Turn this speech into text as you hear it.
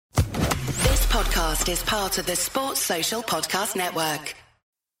podcast is part of the Sports Social Podcast Network.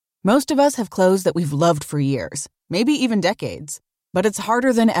 Most of us have clothes that we've loved for years, maybe even decades. But it's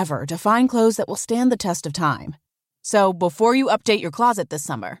harder than ever to find clothes that will stand the test of time. So before you update your closet this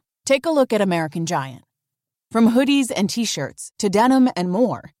summer, take a look at American Giant. From hoodies and t-shirts to denim and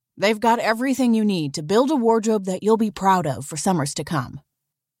more, they've got everything you need to build a wardrobe that you'll be proud of for summers to come.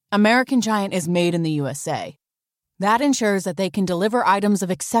 American Giant is made in the USA. That ensures that they can deliver items of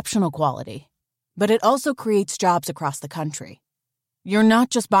exceptional quality. But it also creates jobs across the country. You're not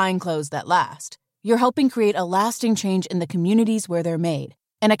just buying clothes that last. You're helping create a lasting change in the communities where they're made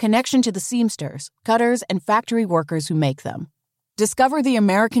and a connection to the seamsters, cutters, and factory workers who make them. Discover the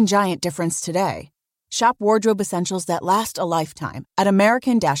American Giant difference today. Shop wardrobe essentials that last a lifetime at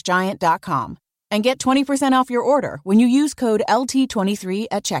american-giant.com and get 20% off your order when you use code LT23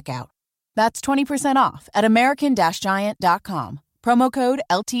 at checkout. That's 20% off at american-giant.com. Promo code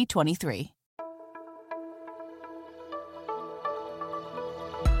LT23.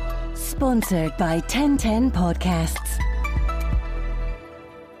 Sponsored by 1010 Podcasts.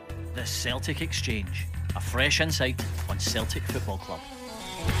 The Celtic Exchange, a fresh insight on Celtic Football Club.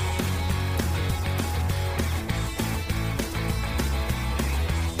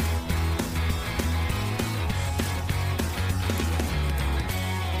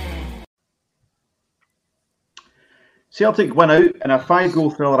 Celtic win out in a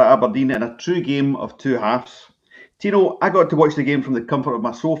 5-goal thriller at Aberdeen in a true game of two halves. Tino, I got to watch the game from the comfort of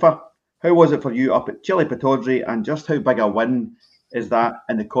my sofa. How was it for you up at Chile Pataudry, and just how big a win is that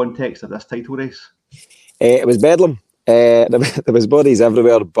in the context of this title race? It was bedlam. There was bodies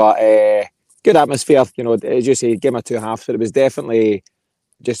everywhere, but good atmosphere. You know, as you say, game of two halves, but it was definitely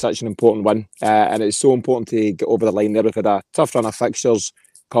just such an important win, and it's so important to get over the line there. We've had a tough run of fixtures,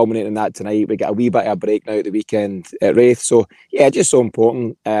 culminating in that tonight. We get a wee bit of a break now at the weekend at Wraith, so yeah, just so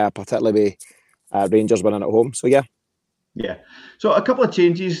important, particularly with Rangers winning at home. So yeah. Yeah, so a couple of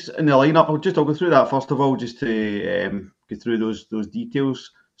changes in the lineup. I'll go through that first of all, just to go through those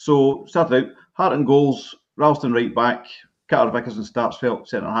details. So started out, Hart in goals, Ralston right back, Carter Vickers and Starksveld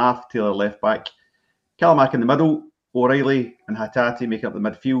centre half, Taylor left back, Callamack in the middle, O'Reilly and Hattati making up the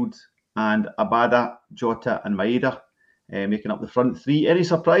midfield, and Abada, Jota and Maeda making up the front three. Any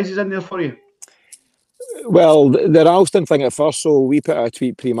surprises in there for you? Well, the Ralston thing at first, so we put out a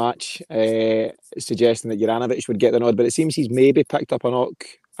tweet pre-match suggesting that Juranovic would get the nod, but it seems he's maybe picked up a knock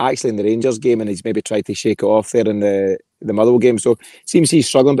actually in the Rangers game, and he's maybe tried to shake it off there in the Motherwell game. So it seems he's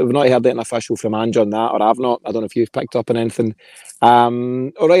struggling, but we've not heard anything official from Ange on that, or I've not. I don't know if you've picked up on anything.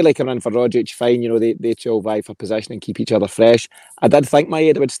 O'Reilly coming in for Rogic, fine. You know, they two will vie for possession and keep each other fresh. I did think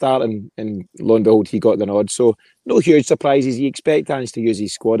Maeda would start, and lo and behold, he got the nod. So no huge surprises. You expect Ange to use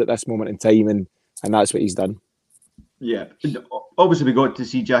his squad at this moment in time, and that's what he's done. Yeah. Obviously, we got to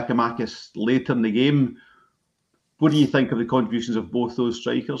see Giakoumakis later in the game. What do you think of the contributions of both those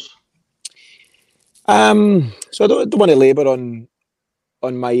strikers? So I don't want to labour on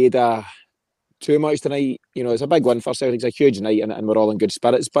Maeda too much tonight. You know, it's a big win for Celtic. It's a huge night, and we're all in good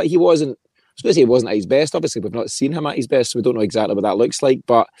spirits. But he wasn't at his best. Obviously, we've not seen him at his best, so we don't know exactly what that looks like.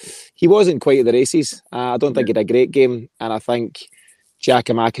 But he wasn't quite at the races. I don't think he had a great game, and I think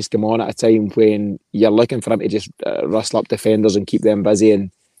Giakoumakis came on at a time when you're looking for him to just rustle up defenders and keep them busy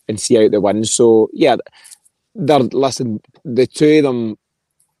and see out the win. So yeah, the two of them,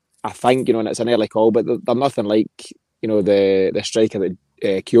 I think, you know, and it's an early call, but they're nothing like, you know, the striker that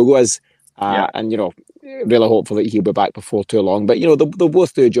Kyogo is, and you know, really hopeful that he'll be back before too long. But you know, they'll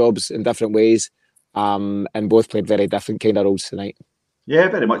both do jobs in different ways, and both played very different kind of roles tonight. Yeah,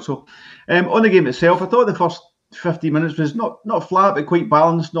 very much so. On the game itself, I thought the first 50 minutes was not flat, but quite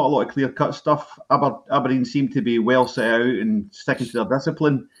balanced. Not a lot of clear-cut stuff. Aberdeen seemed to be well set out and sticking to their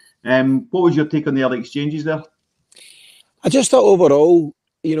discipline. What was your take on the early exchanges there? I just thought overall,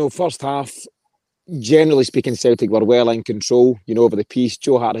 you know, first half, generally speaking, Celtic were well in control, you know, over the piece.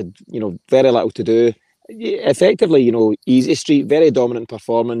 Joe Hart had, you know, very little to do. Effectively, you know, easy street, very dominant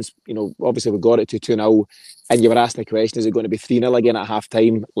performance. You know, obviously we got it to 2-0, and you were asking the question, is it going to be 3-0 again at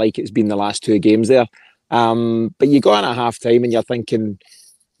half-time, like it's been the last two games there? But you go in at half-time and you're thinking,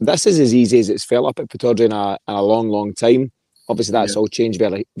 this is as easy as it's felt up at Pataudry in a long, long time. Obviously, that's all changed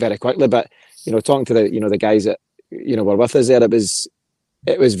very, very quickly. But, you know, talking to the guys that, you know, were with us there,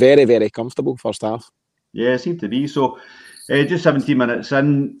 it was very, very comfortable first half. Yeah, it seemed to be. So, just 17 minutes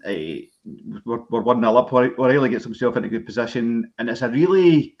in, we're 1-0 up. O'Reilly gets himself into good position, and it's a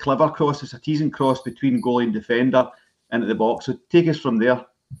really clever cross. It's a teasing cross between goalie and defender into the box. So, take us from there.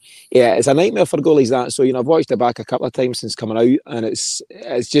 Yeah, it's a nightmare for goalies, that. So, you know, I've watched it back a couple of times since coming out, and it's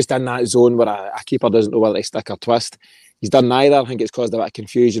just in that zone where a keeper doesn't know whether to stick or twist. he's done neither. I think it's caused a bit of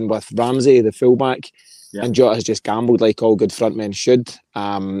confusion with Ramsey, the fullback, and Jota has just gambled like all good front men should.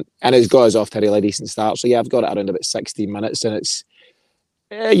 And it's got us off to a really decent start. So yeah, I've got it around about 16 minutes, and it's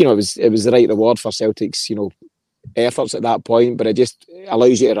it was the right reward for Celtic's efforts at that point, but it just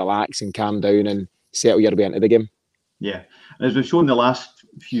allows you to relax and calm down and settle your way into the game. Yeah, and as we've shown the last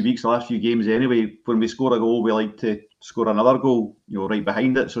few weeks, the last few games anyway, when we score a goal, we like to score another goal, right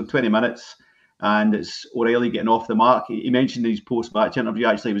behind it. So 20 minutes, and it's O'Reilly getting off the mark. He mentioned in his post-match interview,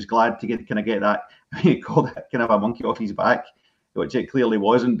 actually, he was glad to get that. He called it kind of a monkey off his back, which it clearly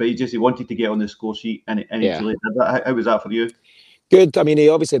wasn't. But he wanted to get on the score sheet, and he clearly did that. How was that for you? Good. I mean, he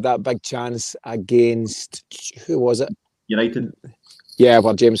obviously had that big chance against, who was it? United. Yeah,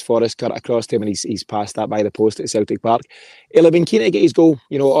 where James Forrest cut it across to him, and he's passed that by the post at Celtic Park. He'll have been keen to get his goal.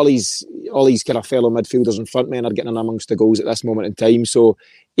 All these kind of fellow midfielders and front men are getting in amongst the goals at this moment in time. So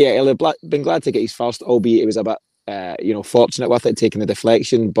yeah, he'll have been glad to get his first, albeit he was a bit fortunate with it, taking the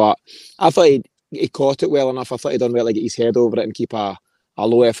deflection. But I thought he caught it well enough. I thought he'd done well to get his head over it and keep a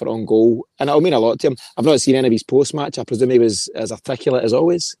low effort on goal, and it'll mean a lot to him. I've not seen any of his post-match. I presume he was as articulate as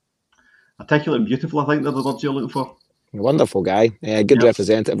always. Articulate and beautiful, I think they're the words you're looking for. Wonderful guy, good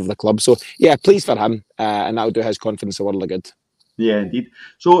representative of the club. So yeah, pleased for him, and that'll do his confidence a world of good. Yeah, indeed.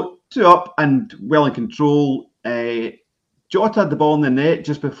 So 2 up and well in control. Jota had the ball in the net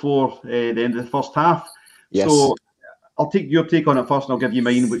just before the end of the first half. Yes. So I'll take your take on it first, and I'll give you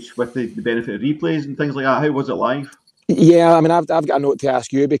mine, which with the benefit of replays and things like that. How was it live? Yeah, I mean, I've got a note to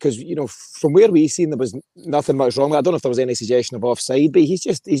ask you because from where we seen there was nothing much wrong. I don't know if there was any suggestion of offside, but he's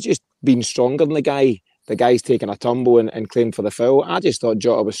just been stronger than the guy. The guy's taken a tumble and claimed for the foul. I just thought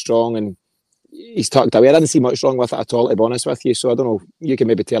Jota was strong and he's tucked away. I didn't see much wrong with it at all, to be honest with you. So I don't know. You can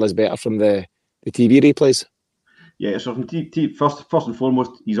maybe tell us better from the TV replays. Yeah, so from first and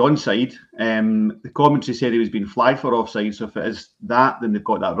foremost, he's onside. The commentary said he was being flagged for offside. So if it is that, then they've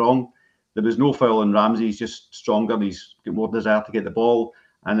got that wrong. There was no foul on Ramsey. He's just stronger. He's got more desire to get the ball.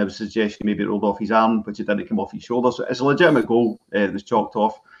 And there was a suggestion maybe it rolled off his arm, which it didn't come off his shoulder. So it's a legitimate goal. It was chalked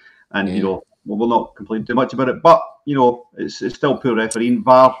off. And, we'll not complain too much about it. But, it's still poor refereeing.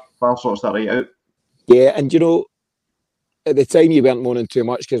 VAR sorts that right out. Yeah, and, at the time you weren't moaning too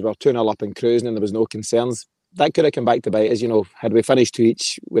much because we were 2-0 up and cruising and there was no concerns. That could have come back to bite us. Had we finished 2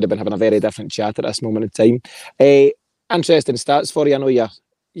 each, we'd have been having a very different chat at this moment in time. Interesting stats for you. I know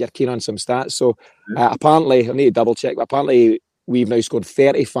you're keen on some stats. So apparently, I need to double check, but apparently we've now scored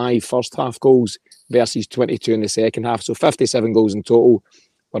 35 first half goals versus 22 in the second half. So 57 goals in total.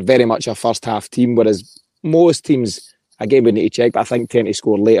 We're very much a first half team, whereas most teams, again, we need to check, but I think tend to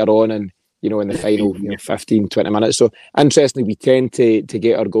score later on and, in the final 15, 20 minutes. So interestingly, we tend to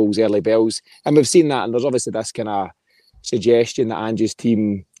get our goals early bells. And we've seen that, and there's obviously this kind of suggestion that Ange's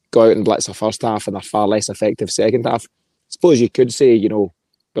team go out and blitz a first half and they're far less effective second half. I suppose you could say,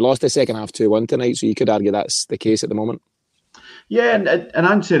 we lost the second half 2-1 tonight, so you could argue that's the case at the moment. Yeah, and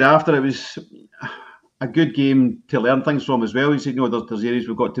Ange said after it was a good game to learn things from as well. He said, there's areas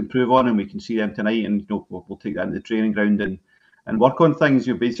we've got to improve on and we can see them tonight and we'll take that into the training ground and work on things.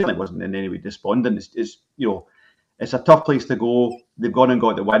 Basically, it wasn't in any way despondent. It's a tough place to go. They've gone and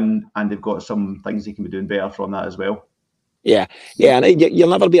got the win and they've got some things they can be doing better from that as well. Yeah, and you'll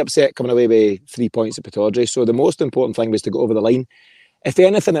never be upset coming away with 3 points at Pittodrie. So the most important thing was to go over the line. If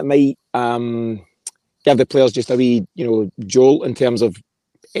anything, it might give the players just a wee, jolt in terms of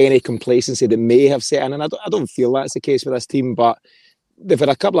any complacency that may have set in. And I don't feel that's the case with this team, but they've had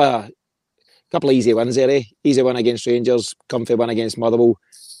a couple of easy wins there, eh? Easy win against Rangers, comfy win against Motherwell.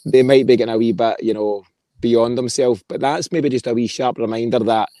 They might be getting a wee bit, beyond themselves, but that's maybe just a wee sharp reminder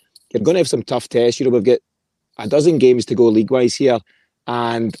that you're going to have some tough tests. We've got a dozen games to go league-wise here,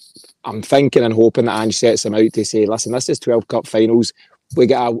 and I'm thinking and hoping that Ange sets them out to say, listen, this is 12 Cup finals. We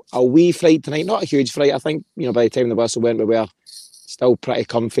get a wee fright tonight, not a huge fright. I think, by the time the whistle went, we were still pretty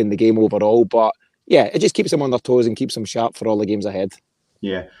comfy in the game overall. But yeah, it just keeps them on their toes and keeps them sharp for all the games ahead.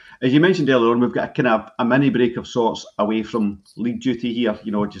 Yeah. As you mentioned earlier on, we've got a kind of a mini break of sorts away from league duty here,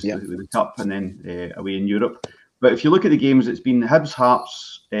 the Cup and then away in Europe. But if you look at the games, it's been Hibs,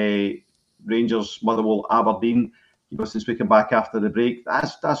 Hearts, Rangers, Motherwell, Aberdeen, since we come back after the break.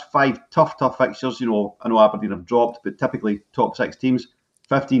 That's 5 tough fixtures. I know Aberdeen have dropped, but typically top 6 teams,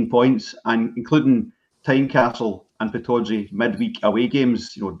 15 points, and including Tynecastle and Pittodrie midweek away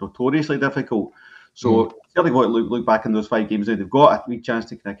games, notoriously difficult. So certainly got to look back in those 5 games now. They've got a wee chance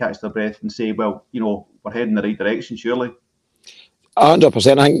to kind of catch their breath and say, well, we're heading in the right direction, surely.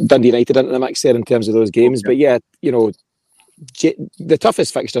 100%. I think Dundee United into the mix there in terms of those games. Okay. But yeah, the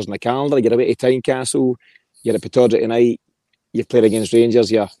toughest fixtures in the calendar, you're away to Tynecastle, you're at Pittodrie tonight, you've played against Rangers,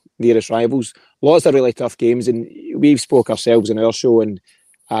 you're nearest rivals. Lots of really tough games, and we've spoke ourselves in our show and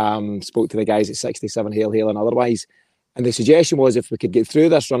spoke to the guys at 67 Hale and otherwise. And the suggestion was if we could get through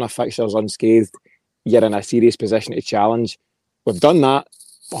this run of fixtures unscathed, you're in a serious position to challenge. We've done that,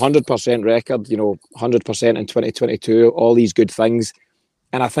 100% record, 100% in 2022, all these good things.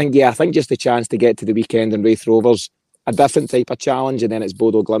 And I think just the chance to get to the weekend and Wraith Rovers, a different type of challenge, and then it's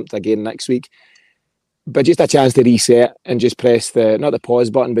Bodo Glimt again next week. But just a chance to reset and just press not the pause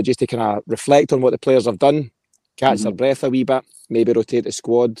button, but just to kind of reflect on what the players have done, catch their breath a wee bit, maybe rotate the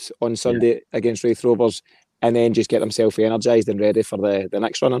squad on Sunday against Wraith Rovers, and then just get themselves energised and ready for the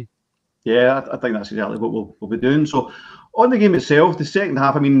next run-in. Yeah, I think that's exactly what we'll be doing. So, on the game itself, the second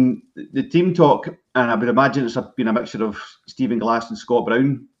half, I mean, the team talk, and I would imagine it's been a mixture of Stephen Glass and Scott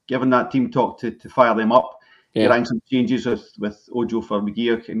Brown, given that team talk to fire them up. Yeah. Rang some changes with Ojo for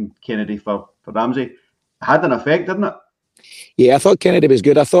McGeoch and Kennedy for Ramsey. Had an effect, didn't it? Yeah, I thought Kennedy was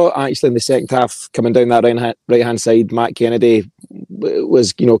good. I thought actually in the second half, coming down that right-hand side, Matt Kennedy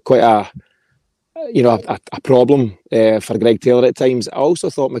was, quite a problem for Greg Taylor at times. I also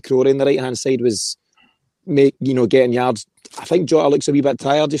thought McCrory on the right-hand side was, getting yards. I think Jota looks a wee bit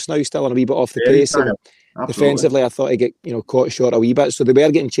tired just now, still and a wee bit off the pace. And defensively, I thought he get caught short a wee bit. So they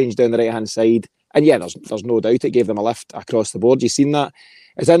were getting changed down the right-hand side. And yeah, there's no doubt it gave them a lift across the board. You've seen that.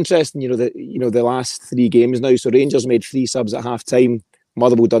 It's interesting, the last 3 games now. So Rangers made 3 subs at half-time.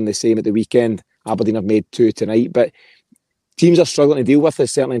 Motherwell done the same at the weekend. Aberdeen have made 2 tonight. But teams are struggling to deal with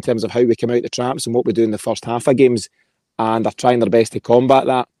this, certainly in terms of how we come out the traps and what we do in the first half of games. And they're trying their best to combat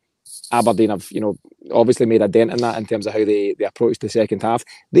that. Aberdeen have, obviously made a dent in that in terms of how they approach the second half.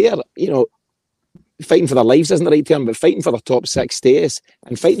 They are, fighting for their lives isn't the right term, but fighting for the top 6 status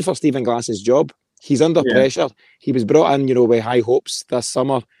and fighting for Stephen Glass's job. He's under pressure. He was brought in, with high hopes this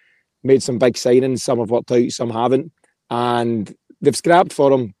summer, made some big signings. Some have worked out, some haven't. And they've scrapped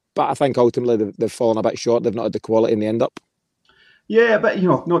for him, but I think ultimately they've fallen a bit short. They've not had the quality in the end up. Yeah, but,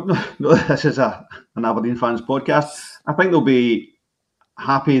 no, this is an Aberdeen fans podcast. I think they'll be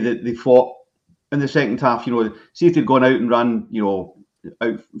happy that they fought in the second half. See if they'd gone out and run,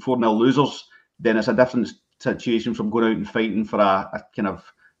 out 4-0 losers, then it's a different situation from going out and fighting for a kind of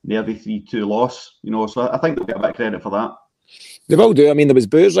nervy 3-2 loss. So I think they'll get a bit of credit for that. They will do. I mean, there was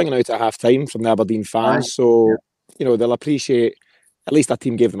boos ringing out at half-time from the Aberdeen fans, so they'll appreciate at least that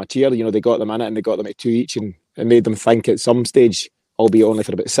team gave them a cheer. They got them in it and they got them at 2 each, and it made them think at some stage, albeit only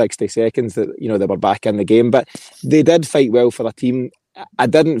for about 60 seconds, that they were back in the game. But they did fight well for a team. I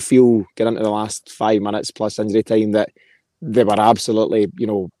didn't feel, getting into the last 5 minutes plus injury time, that they were absolutely,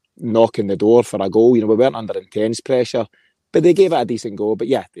 knocking the door for a goal. We weren't under intense pressure, but they gave it a decent go. But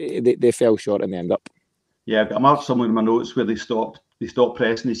yeah, they fell short in the end up. Yeah, I marked somewhere in my notes where they stopped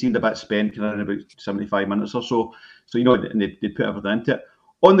pressing. They seemed a bit spent in about 75 minutes or so. So, and they put everything into it.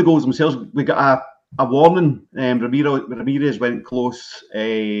 On the goals themselves, we got a warning. Ramirez went close,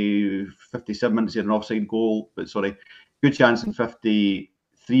 57 minutes, he had an offside goal, but good chance in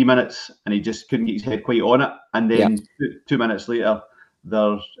 53 minutes, and he just couldn't get his head quite on it. And then 2 minutes later,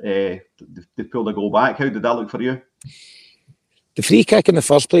 they pulled a goal back. How did that look for you? The free kick in the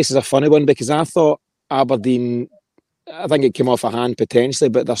first place is a funny one, because I thought Aberdeen, I think it came off a hand potentially,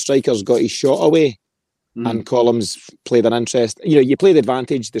 but their striker's got his shot away and Collins played an interest. You play the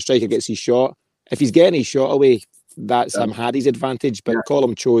advantage, the striker gets his shot. If he's getting his shot away, that's him had his advantage, but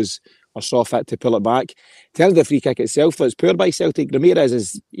Collum chose or saw fit to pull it back. In terms of the free kick itself, it's poor by Celtic.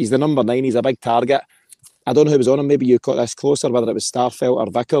 Ramirez he's the number 9, he's a big target. I don't know who was on him, maybe you caught this closer, whether it was Starfelt or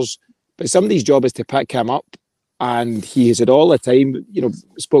Vickers, but somebody's job is to pick him up, and he has it all the time.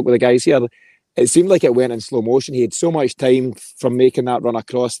 Spoke with the guys here, it seemed like it went in slow motion. He had so much time from making that run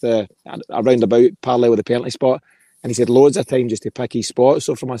across the roundabout parallel with the penalty spot, and he's had loads of time just to pick his spot.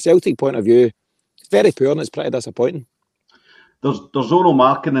 So from a Celtic point of view, it's very poor and it's pretty disappointing. There's zonal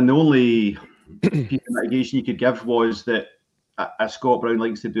marking, and the only piece of mitigation you could give was that as Scott Brown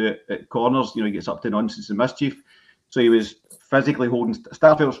likes to do it at corners, he gets up to nonsense and mischief. So he was physically holding,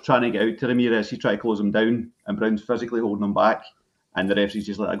 Starfelt's trying to get out to Ramirez, he tried to close him down, and Brown's physically holding him back, and the referee's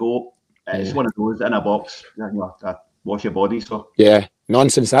just let it go. It's one of those in a box, wash your body. So yeah,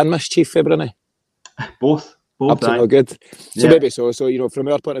 nonsense and mischief, Bruni. Both. Up to no good. So maybe so. So from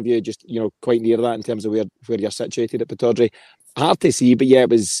our point of view, just quite near that in terms of where you're situated at Pittodrie. Hard to see, but yeah, it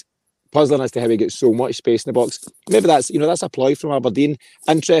was puzzling as to how he gets so much space in the box. Maybe that's that's a ploy from Aberdeen.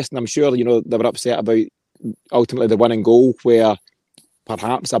 Interesting. I'm sure they were upset about ultimately the winning goal, where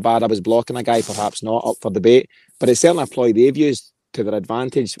perhaps Abada was blocking a guy, perhaps not, up for debate. But it's certainly a ploy they've used to their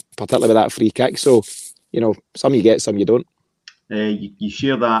advantage, particularly with that free kick. So some you get, some you don't. You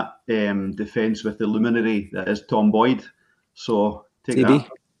share that defence with the luminary that is Tom Boyd. So take TB.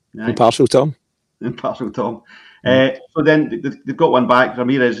 Impartial Tom. Impartial Tom. So then they've got one back.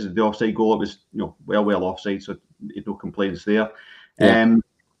 Ramirez is the offside goal. It was well offside, so no complaints there. Yeah.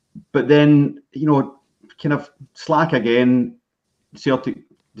 But then kind of slack again. Celtic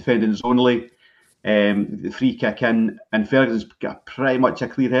defending zonally. The free kick in, and Ferguson's got pretty much a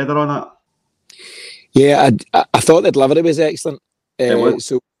clear header on it. Yeah, I thought the delivery was excellent.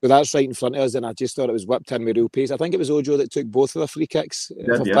 So that's right in front of us, and I just thought it was whipped in with real pace. I think it was Ojo that took both of the free kicks,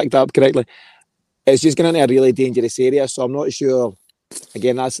 if I've picked that up correctly. It's just going into a really dangerous area, so I'm not sure.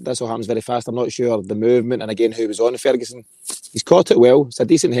 Again, that's what happens very fast. I'm not sure the movement, and again, who was on Ferguson. He's caught it well. It's a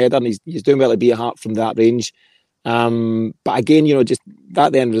decent header, and he's doing well to be a heart from that range. But again, just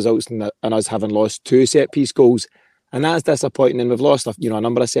that then results in us having lost 2 set-piece goals, and that's disappointing. And we've lost a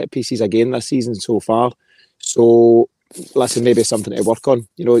number of set-pieces again this season so far. So, listen, maybe something to work on.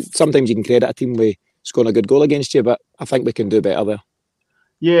 Sometimes you can credit a team with scoring a good goal against you, but I think we can do better there.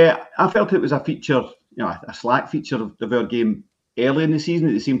 Yeah, I felt it was a feature, a slack feature of our game early in the season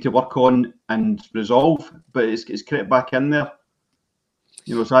that they seemed to work on and resolve, but it's crept back in there.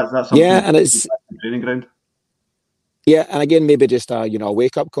 So that's something. Yeah, and it's training ground. Yeah, and again, maybe just a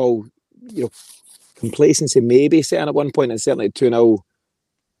wake-up call. Complacency maybe setting at one point, and certainly 2-0.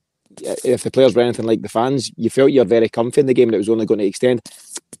 If the players were anything like the fans, you felt you're very comfy in the game that it was only going to extend.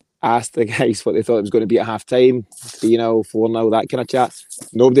 Asked the guys what they thought it was going to be at half-time, 3-0, 4-0, that kind of chat.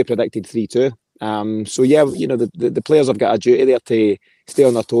 Nobody predicted 3-2. So yeah, the players have got a duty there to stay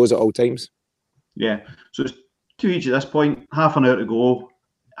on their toes at all times. Yeah, so it's 2 each at this point, half an hour to go,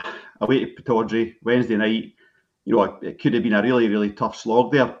 away to Pittodrie, Wednesday night. It could have been a really, really tough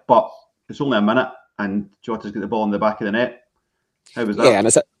slog there, but it's only a minute and Jota's got the ball in the back of the net. How was that? Yeah, and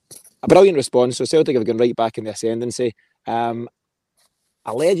it's a brilliant response. So Celtic have gone right back in the ascendancy.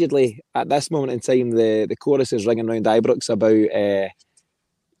 Allegedly, at this moment in time, the chorus is ringing around Ibrox about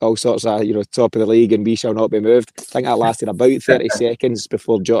all sorts of, top of the league and we shall not be moved. I think that lasted about 30 seconds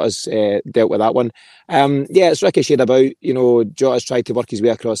before Jota's dealt with that one. It's ricocheted about, Jota's tried to work his way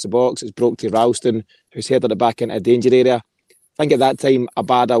across the box. It's broke to Ralston, who's headed it back into a danger area. I think at that time,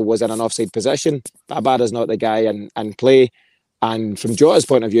 Abada was in an offside position, but Abada's not the guy in play. And from Jota's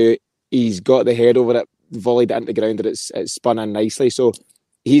point of view, he's got the head over it, volleyed it into the ground, and it's spun in nicely. So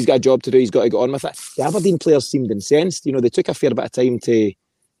he's got a job to do. He's got to get on with it. The Aberdeen players seemed incensed. They took a fair bit of time to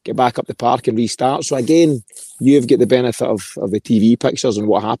get back up the park and restart. So again, you've got the benefit of the TV pictures and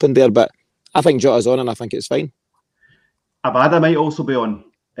what happened there. But I think Jota's on, and I think it's fine. Abada might also be on.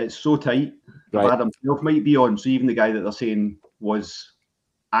 It's so tight. Right. Abada himself might be on. So even the guy that they're saying was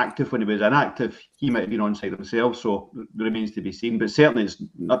active when he was inactive, he might have been onside himself. So it remains to be seen. But certainly it's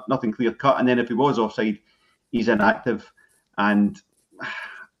nothing clear cut. And then if he was offside, he's inactive. And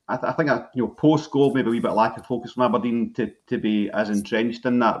I think post goal, maybe a wee bit of lack of focus from Aberdeen to be as entrenched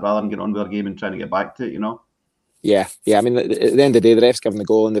in that rather than getting on with their game and trying to get back to it, Yeah. I mean, at the end of the day, the ref's given the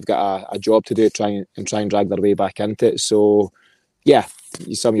goal and they've got a job to do, try and drag their way back into it. So, yeah,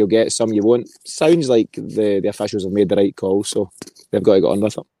 some you'll get, some you won't. Sounds like the officials have made the right call, so they've got to get on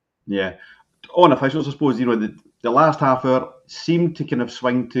with it. Yeah. On officials, I suppose, the last half hour seemed to kind of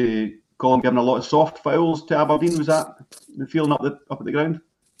swing to Colin giving a lot of soft fouls to Aberdeen. Was that the feeling up at the ground?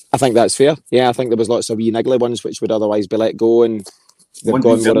 I think that's fair. Yeah, I think there was lots of wee niggly ones which would otherwise be let go, and they've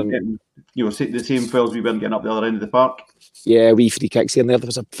gone more and the same fouls we weren't getting up the other end of the park. Yeah, wee free kicks here and there. There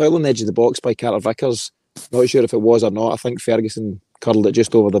was a foul on the edge of the box by Carter Vickers. Not sure if it was or not. I think Ferguson curled it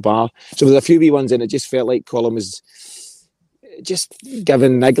just over the bar. So there was a few wee ones in. It just felt like Colin was just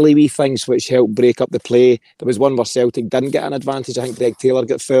giving niggly wee things which helped break up the play. There was one where Celtic didn't get an advantage. I think Greg Taylor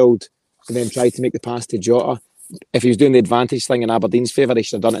got fouled and then tried to make the pass to Jota. If he was doing the advantage thing in Aberdeen's favour, he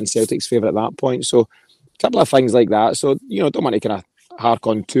should have done it in Celtic's favour at that point. So a couple of things like that. So, don't want to kind of hark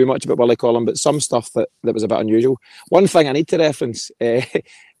on too much about Willie Collin, but some stuff that was a bit unusual. One thing I need to reference,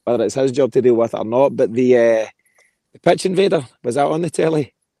 whether it's his job to deal with it or not, but the pitch invader, was that on the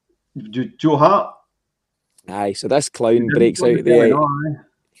telly? Joe Hart? Aye, so this clown breaks out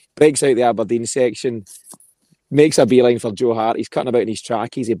the Aberdeen section, makes a beeline for Joe Hart. He's cutting about in his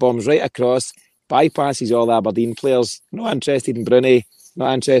trackies. He bombs right across, bypasses all the Aberdeen players, not interested in Bruni,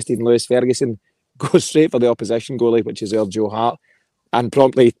 not interested in Lewis Ferguson, goes straight for the opposition goalie, which is our Joe Hart, and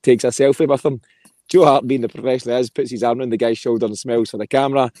promptly takes a selfie with him. Joe Hart, being the professional he is, puts his arm around the guy's shoulder and smiles for the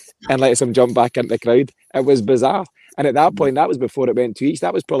camera and lets him jump back into the crowd. It was bizarre. And at that point, that was before it went to each.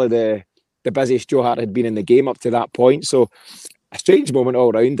 That was probably the busiest Joe Hart had been in the game up to that point. So a strange moment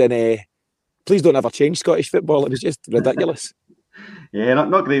all round. And please don't ever change Scottish football. It was just ridiculous. Yeah,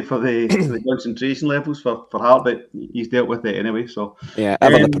 not great for the concentration levels for Hart, but he's dealt with it anyway. So yeah,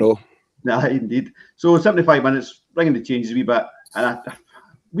 ever the pro. Nah, indeed. So 75 minutes, bringing the changes a wee bit, and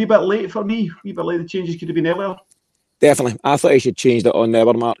wee bit late for me. Wee bit late. The changes could have been earlier. Definitely. I thought he should change it on the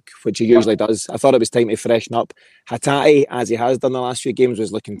hour mark, which he usually does. I thought it was time to freshen up. Hatate, as he has done the last few games,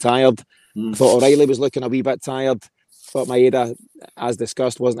 was looking tired. I thought O'Reilly was looking a wee bit tired. Thought Maeda, as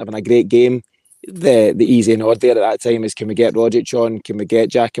discussed, wasn't having a great game. The easy nod there at that time is, can we get Rogic on? Can we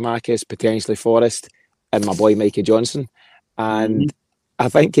get Giakoumakis, potentially Forrest, and my boy Mikey Johnson? And I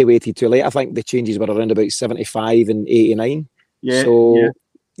think he waited too late. I think the changes were around about 75 and 89.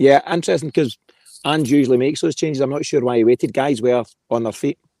 Yeah, interesting, because Ange usually makes those changes. I'm not sure why he waited. Guys were on their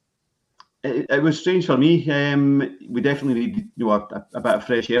feet. It was strange for me. We definitely need, a bit of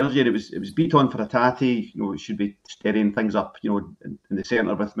fresh energy. And it was beat on for Hatate. It should be steadying things up, in the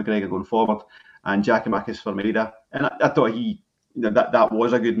centre with McGregor going forward, and Giakoumakis for Maeda. And I thought that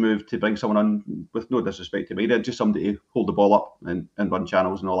was a good move to bring someone on, with no disrespect to Maeda, just somebody to hold the ball up and run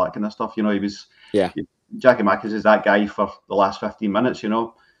channels and all that kind of stuff. Giakoumakis is that guy for the last 15 minutes.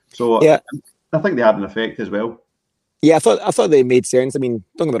 So yeah. I think they had an effect as well. Yeah, I thought they made sense. I mean,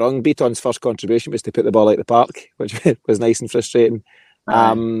 don't get me wrong, Beaton's first contribution was to put the ball out the park, which was nice and frustrating.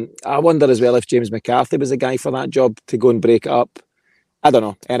 I wonder as well if James McCarthy was a guy for that job, to go and break it up. I don't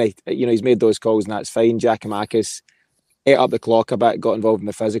know. He's made those calls and that's fine. Giakoumakis ate up the clock a bit, got involved in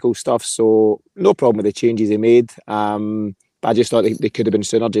the physical stuff, so no problem with the changes they made. But I just thought they could have been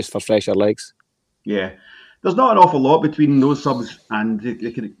sooner, just for fresher legs. Yeah. There's not an awful lot between those subs and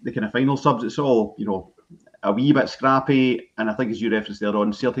the kind of final subs. It's all, a wee bit scrappy. And I think, as you referenced there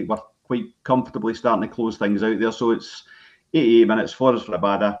on, Celtic were quite comfortably starting to close things out there. So it's 88 minutes, Forrest for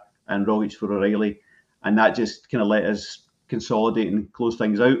Abada and Rogic for O'Reilly. And that just kind of let us consolidate and close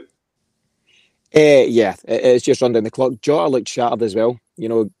things out. It's just run down the clock. Jota looked shattered as well.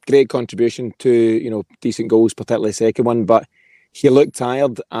 Great contribution to, decent goals, particularly the second one. But he looked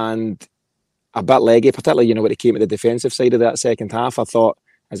tired and a bit leggy, particularly, when it came to the defensive side of that second half. I thought,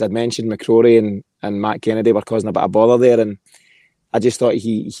 as I'd mentioned, McCrory and Matt Kennedy were causing a bit of bother there, and I just thought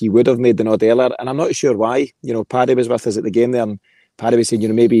he would have made the nod earlier, and I'm not sure why. Paddy was with us at the game there, and Paddy was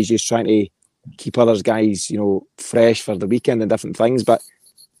saying, maybe he's just trying to keep others guys, fresh for the weekend and different things, but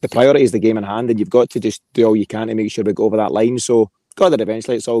the priority is the game in hand, and you've got to just do all you can to make sure we go over that line. So got there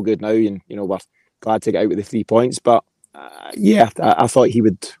eventually. It's all good now, and we're glad to get out with the 3 points, but I thought he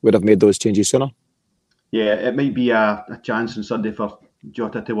would have made those changes sooner. Yeah, it might be a chance on Sunday for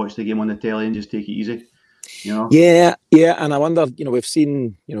Jota to watch the game on the telly and just take it easy. Yeah, and I wonder, we've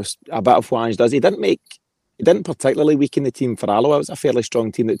seen, a bit of what Ange does. He didn't particularly weaken the team for Alloa. It was a fairly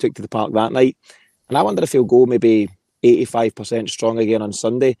strong team that took to the park that night. And I wonder if he'll go maybe 85% strong again on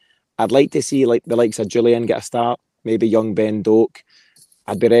Sunday. I'd like to see the likes of Julian get a start, maybe young Ben Doak.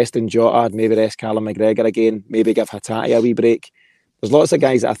 I'd be resting Jota, I'd maybe rest Callum McGregor again, maybe give Hatate a wee break. There's lots of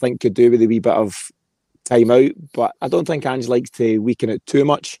guys that I think could do with a wee bit of time out, but I don't think Ange likes to weaken it too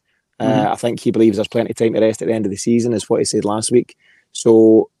much. I think he believes there's plenty of time to rest at the end of the season, is what he said last week.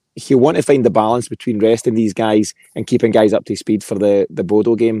 So he'll want to find the balance between resting these guys and keeping guys up to speed for the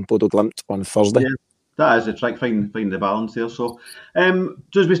Bodo game, Bodo Glimt, on Thursday. Yeah, that is the trick, find the balance there. So,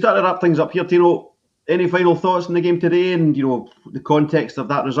 as we start to wrap things up here, Tino, any final thoughts on the game today and, the context of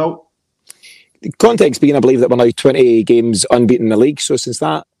that result? The context being, I believe that we're now 20 games unbeaten in the league. So since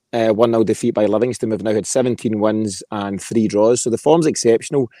that 1-0 defeat by Livingston, we've now had 17 wins and 3 draws. So the form's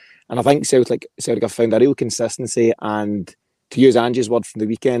exceptional. And I think Celtic have found a real consistency. And to use Ange's word from the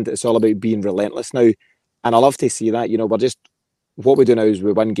weekend, it's all about being relentless now. And I love to see that. What we do now is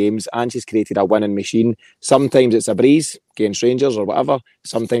we win games. Ange has created a winning machine. Sometimes it's a breeze against Rangers or whatever.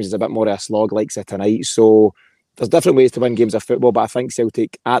 Sometimes it's a bit more of a slog like tonight. So there's different ways to win games of football. But I think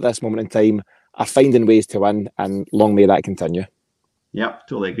Celtic, at this moment in time, are finding ways to win. And long may that continue. Yep,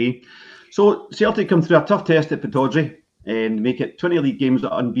 totally agree. So Celtic come through a tough test at Pittodrie and make it 20 league games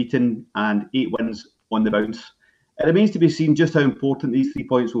unbeaten and 8 wins on the bounce. It remains to be seen just how important these 3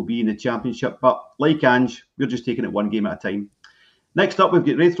 points will be in the Championship, but like Ange, we're just taking it one game at a time. Next up, we've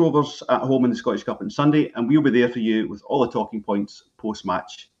got Wraith Rovers at home in the Scottish Cup on Sunday, and we'll be there for you with all the talking points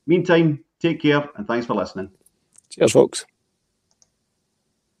post-match. Meantime, take care and thanks for listening. Cheers, folks.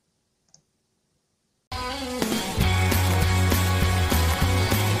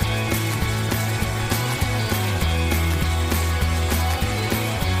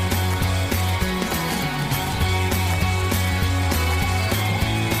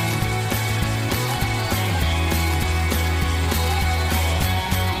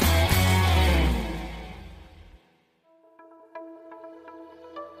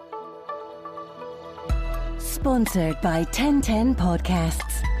 Sponsored by 1010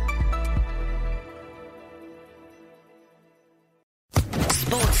 Podcasts.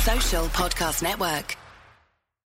 Sports Social Podcast Network.